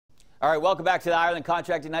All right, welcome back to the Ireland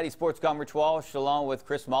Contracting 90 Sports Gum. Rich Walsh along with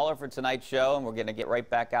Chris Mueller for tonight's show, and we're going to get right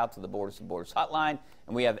back out to the Borders to Borders hotline,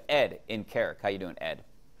 and we have Ed in Carrick. How you doing, Ed?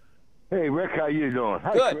 Hey, Rick, how you doing?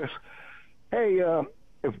 Hi, Good. Chris. Hey,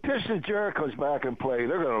 if Piston Jarrett comes back and play,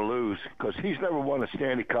 they're going to lose because he's never won a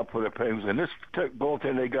Stanley Cup for the Penguins. And this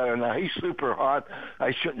goaltender they got now, he's super hot.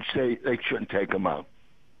 I shouldn't say they shouldn't take him out.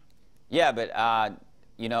 Yeah, but,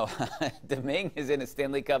 you know, Domingue isn't a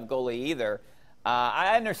Stanley Cup goalie either.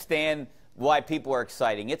 I understand why people are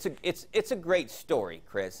exciting. It's a great story,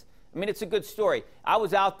 Chris. I mean, it's a good story. I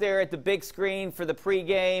was out there at the big screen for the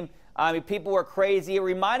pregame. I mean, people were crazy. It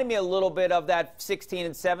reminded me a little bit of that 16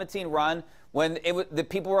 and 17 run when the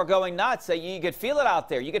people were going nuts. You could feel it out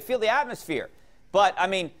there. You could feel the atmosphere. But, I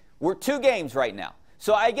mean, we're 2 games right now.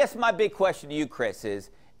 So I guess my big question to you, Chris, is,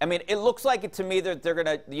 I mean, it looks like it to me that they're going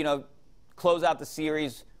to, you know, close out the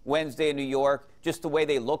series Wednesday in New York, just the way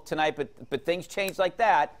they look tonight, but things change like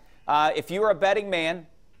that. If you were a betting man,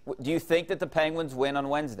 do you think that the Penguins win on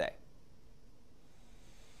Wednesday?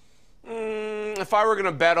 If I were going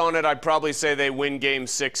to bet on it, I'd probably say they win Game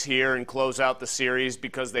 6 here and close out the series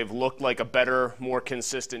because they've looked like a better, more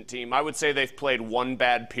consistent team. I would say they've played 1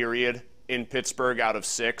 bad period in Pittsburgh out of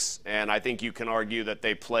 6, and I think you can argue that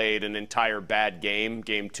they played an entire bad game,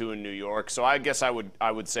 Game 2 in New York. So I guess I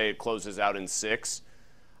would say it closes out in 6.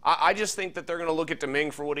 I just think that they're going to look at Domingue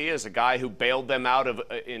for what he is, a guy who bailed them out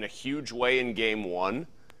in a huge way in Game 1,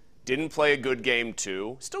 didn't play a good Game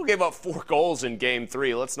 2, still gave up 4 goals in Game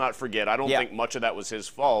 3. Let's not forget. I don't think much of that was his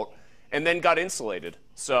fault, and then got insulated.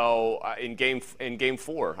 So in Game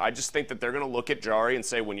 4, I just think that they're going to look at Jarry and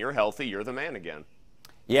say, when you're healthy, you're the man again.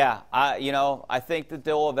 Yeah, you know, I think that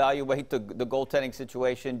they'll evaluate the goaltending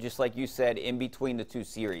situation, just like you said, in between the 2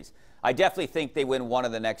 series. I definitely think they win 1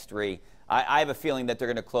 of the next 3. I have a feeling that they're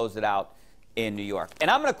going to close it out in New York. And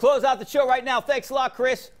I'm going to close out the show right now. Thanks a lot,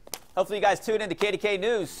 Chris. Hopefully you guys tune in to KDKA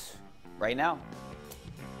News right now.